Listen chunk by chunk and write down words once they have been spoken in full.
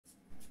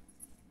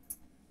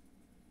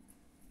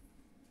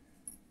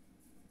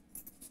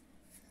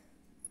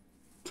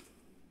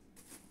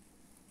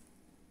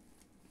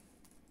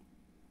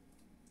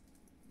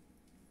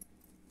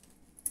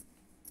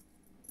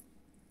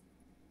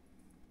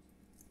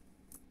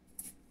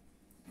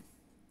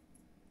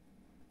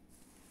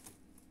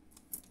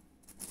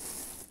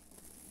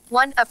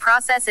1. A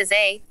process is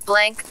a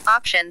blank.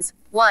 Options.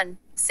 1.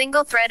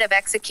 Single thread of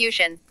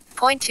execution.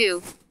 Point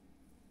 2.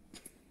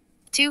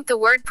 2. The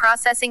word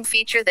processing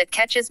feature that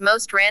catches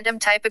most random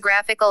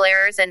typographical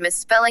errors and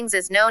misspellings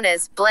is known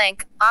as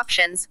blank.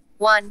 Options.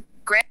 1.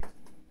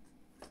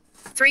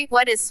 3.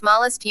 What is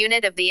smallest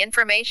unit of the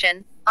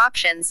information?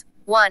 Options.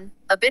 1.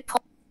 A bit.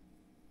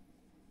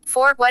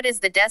 4. What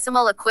is the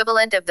decimal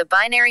equivalent of the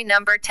binary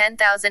number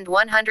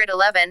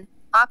 10,111?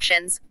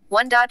 Options.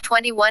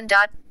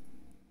 1.21.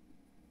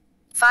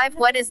 5.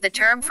 What is the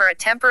term for a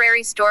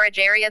temporary storage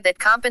area that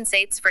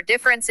compensates for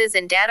differences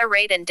in data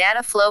rate and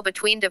data flow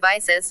between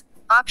devices?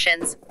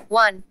 Options.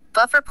 1.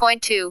 Buffer.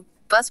 Point 2.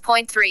 Bus.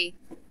 Point 3.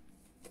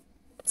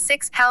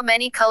 6. How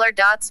many color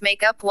dots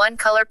make up one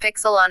color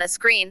pixel on a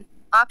screen?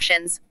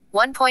 Options.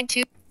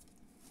 1.2.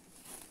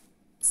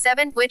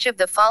 7. Which of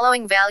the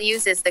following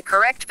values is the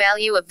correct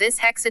value of this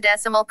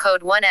hexadecimal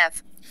code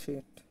 1F?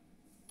 Shit.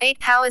 8.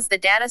 How is the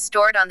data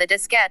stored on the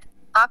diskette?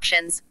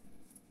 Options.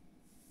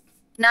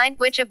 9.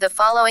 Which of the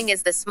following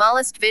is the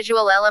smallest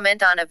visual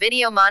element on a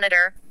video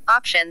monitor?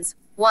 Options.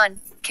 1.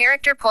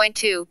 Character. Point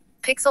 2.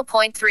 Pixel.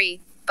 Point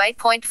 3. Byte.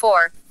 Point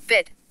 4.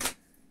 Bit.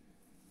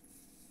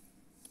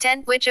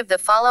 10. Which of the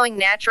following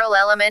natural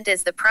element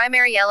is the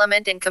primary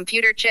element in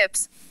computer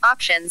chips?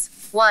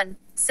 Options. 1.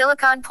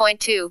 Silicon.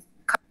 Point 2.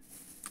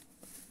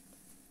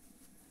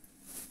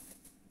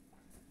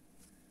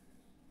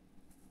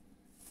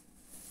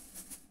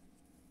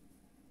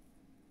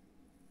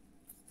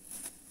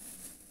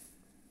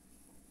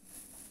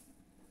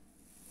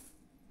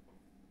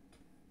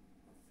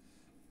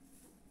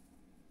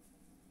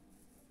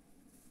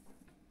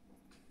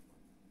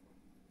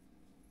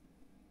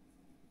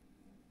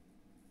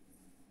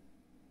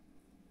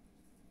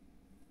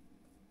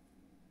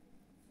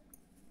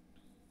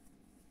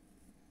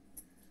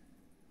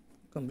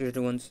 Completed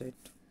one set.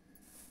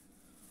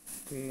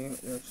 Okay,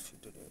 let's see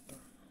the data.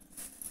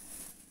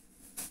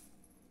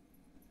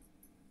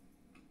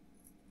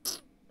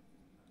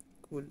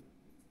 Cool.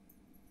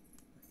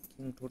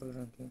 Ranking, total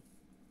ranking.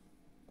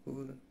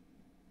 Cool.